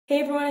Hey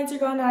everyone, it's your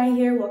girl Naya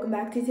here. Welcome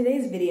back to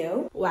today's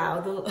video.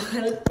 Wow,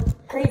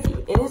 crazy.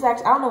 It is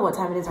actually, I don't know what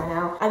time it is right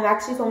now. I'm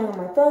actually filming on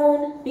my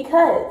phone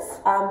because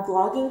I'm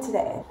vlogging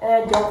today. And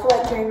I don't feel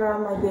like carrying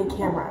around my big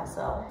camera.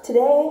 So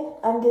today,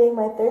 I'm getting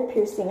my third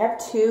piercing. I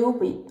have two,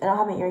 but I don't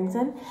have my earrings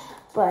in.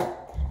 But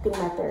I'm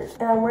getting my third.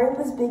 And I'm wearing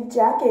this big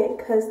jacket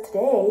because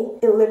today,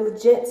 it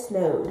legit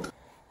snowed.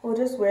 We'll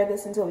just wear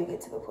this until we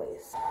get to the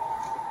place.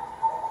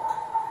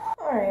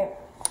 All right.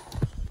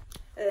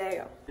 There you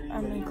go.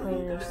 I'm in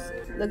Claire's.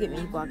 Look at me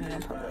vlogging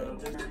in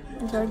public.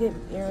 I'm trying to get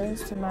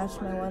earrings to match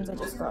my ones I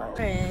just got.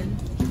 We're in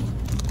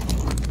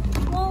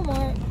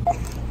Walmart.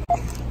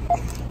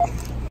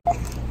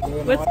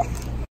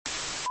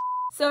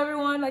 So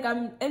everyone,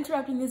 I'm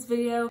interrupting this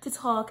video to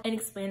talk and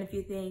explain a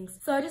few things.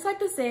 So I just like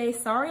to say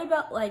sorry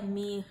about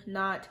me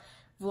not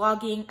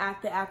vlogging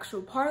at the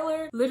actual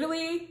parlor.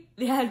 Literally,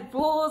 they had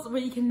rules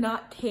where you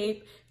cannot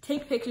take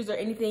pictures or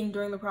anything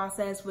during the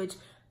process, which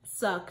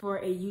sucked for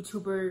a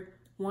YouTuber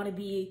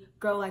wannabe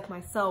girl like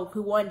myself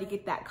who wanted to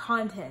get that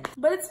content.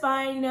 But it's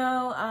fine, you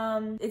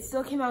know, it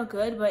still came out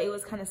good, but it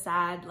was kind of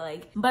sad,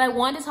 but I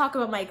wanted to talk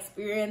about my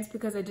experience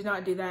because I did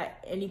not do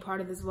that any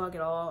part of this vlog at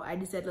all. I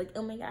just said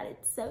oh my god,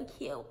 it's so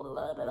cute,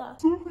 blah, blah, blah.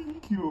 So really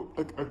cute,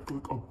 I feel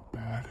like a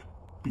bad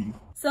beef.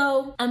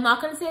 So I'm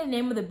not gonna say the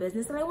name of the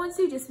business that I went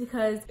to just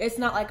because it's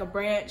not like a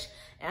branch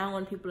and I don't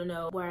want people to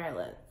know where I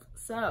live.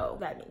 So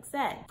that being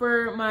said,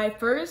 for my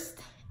first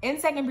and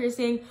second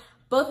piercing,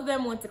 both of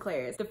them went to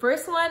Claire's. The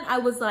first one, I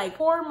was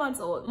 4 months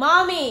old.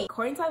 Mommy!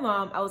 According to my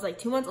mom, I was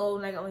 2 months old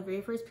when I got my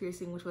very first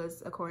piercing, which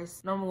was, of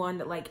course, normal one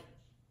that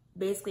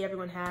basically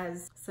everyone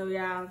has. So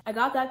yeah, I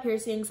got that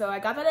piercing. So I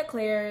got that at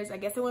Claire's. I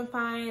guess it went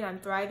fine. I'm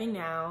thriving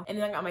now. And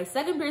then I got my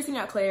second piercing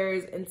at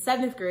Claire's in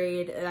 7th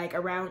grade,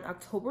 around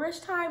October-ish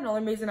time. The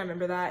only reason I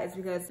remember that is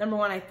because number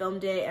one, I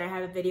filmed it and I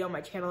have a video on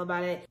my channel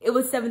about it. It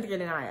was 7th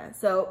grade Naya.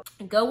 So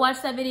go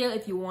watch that video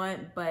if you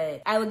want,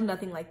 but I look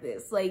nothing like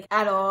this,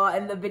 at all.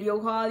 And the video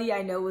quality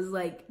I know was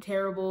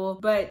terrible,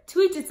 but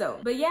to each its own.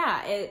 But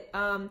yeah, it,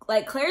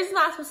 Claire's is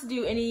not supposed to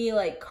do any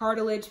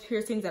cartilage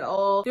piercings at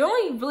all. They're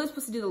only really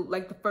supposed to do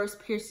the first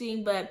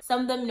piercing, but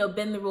some of them,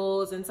 bend the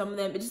rules, and some of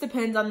them, it just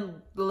depends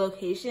on the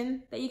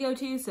location that you go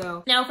to.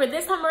 So now for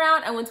this time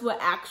around, I went to an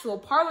actual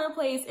parlor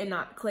place and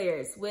not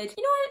Claire's, which,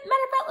 you know what,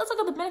 matter of fact, let's look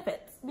at the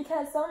benefits,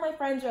 because some of my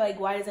friends are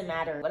why does it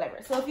matter? Whatever.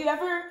 So if you've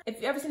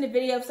ever seen a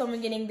video of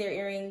someone getting their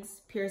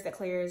earrings pierced at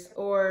Claire's,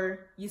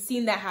 or you've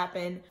seen that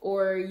happen,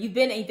 or you've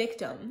been a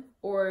victim,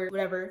 or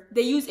whatever,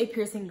 they use a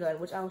piercing gun,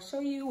 which I'll show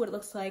you what it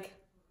looks like.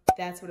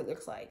 That's what it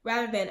looks like,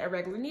 rather than a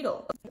regular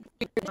needle.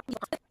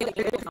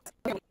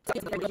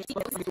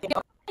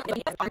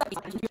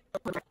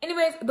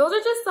 Anyways, those are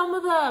just some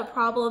of the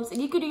problems,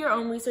 and you could do your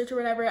own research or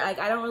whatever. I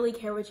don't really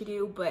care what you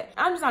do, but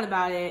I'm just not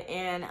about it.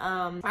 And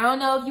I don't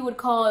know if you would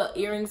call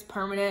earrings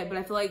permanent, but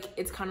I feel like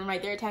it's kind of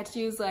right there.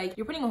 Tattoos,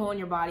 you're putting a hole in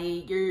your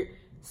body, you're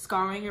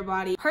scarring your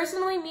body.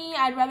 Personally,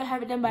 I'd rather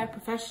have it done by a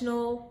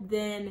professional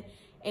than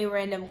a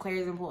random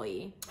Claire's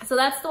employee. So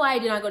that's why I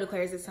did not go to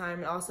Claire's this time.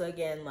 And also,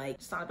 again,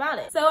 just not about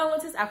it. So I went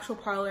to this actual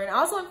parlor, and I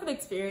also went for the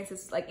experience. It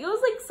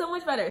was so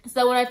much better.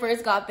 So when I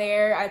first got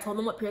there, I told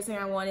them what piercing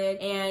I wanted,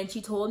 and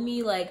she told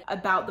me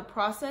about the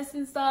process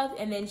and stuff.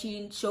 And then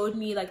she showed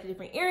me the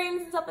different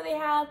earrings and stuff that they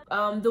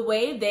have. The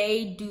way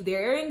they do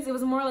their earrings, it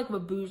was more of a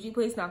bougie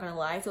place, not gonna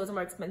lie. So it was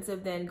more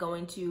expensive than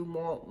going to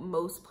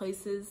most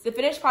places. The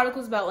finished product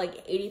was about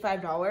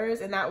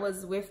 $85, and that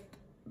was with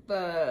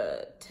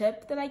the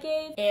tip that I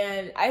gave,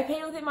 and I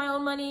paid with it my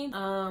own money.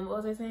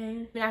 What was I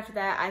saying? And after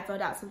that, I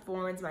filled out some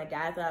forms. My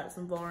dad filled out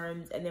some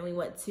forms, and then we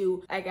went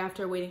to,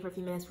 after waiting for a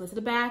few minutes, we went to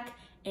the back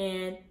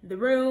and the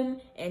room,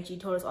 and she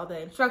told us all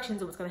the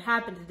instructions of what's gonna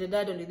happen. Don't do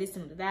this,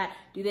 don't do that,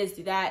 do this,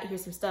 do that,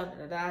 here's some stuff,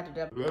 and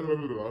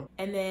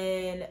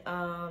then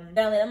I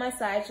laid on my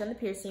side, she on the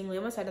piercing, lay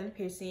on my side on the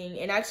piercing.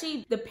 And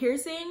actually the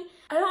piercing,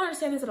 I don't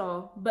understand this at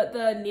all, but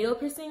the needle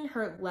piercing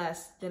hurt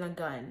less than a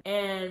gun,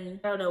 and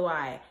I don't know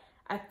why.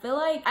 I feel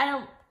I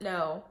don't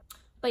know,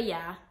 but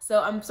yeah,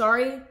 so I'm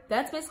sorry.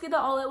 That's basically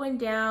all that went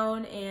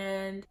down,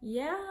 and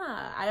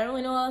yeah, I don't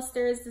really know what else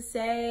there is to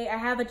say. I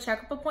have a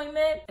checkup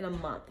appointment in a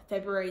month,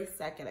 February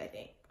 2nd, I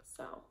think.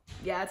 So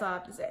yeah, that's all I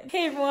have to say.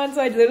 Hey everyone,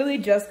 so I literally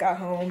just got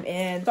home,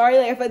 and sorry,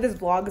 I feel like this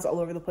vlog is all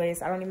over the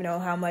place. I don't even know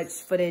how much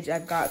footage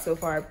I've got so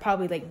far,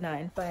 probably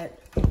none, but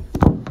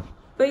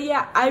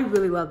yeah, I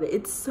really love it.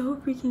 It's so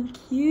freaking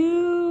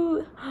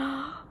cute.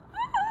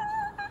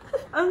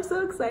 I'm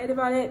so excited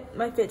about it.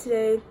 My fit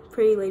today,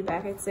 pretty laid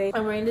back, I'd say.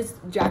 I'm wearing this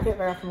jacket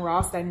right from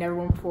Ross that I never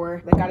worn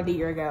before. I got it a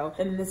year ago.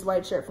 And this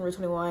white shirt from Route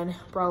 21,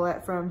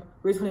 bralette from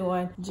Route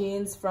 21,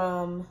 jeans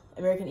from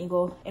American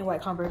Eagle, and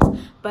white Converse.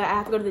 But I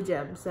have to go to the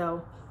gym,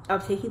 so I'll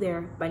take you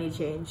there, but I need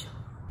change.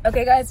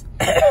 Okay guys,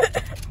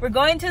 we're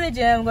going to the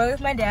gym, going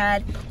with my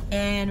dad,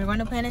 and we're going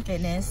to Planet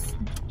Fitness.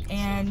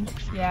 And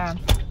yeah,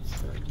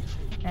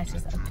 that's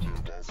just up.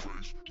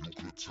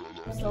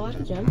 So at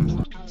the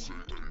gym.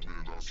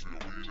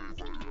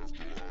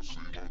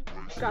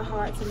 Got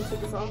hot, so we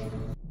took this off.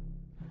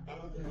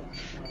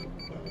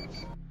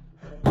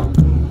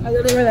 I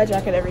literally wear that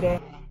jacket every day.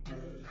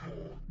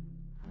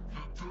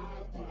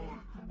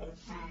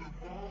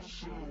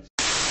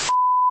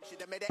 She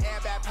done made the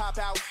airbag pop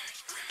out.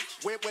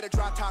 Whip with a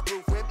drop top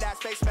roof. Whip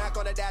that face smack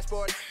on the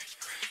dashboard.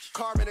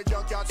 Car in a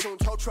junkyard soon.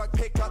 Tow truck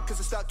pick up cause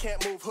the stuck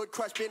can't move. Hood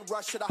crush been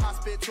rushed to the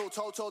hospital.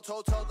 Told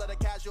of the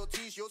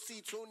casualties. You'll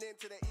see. Tune in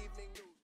to the evening.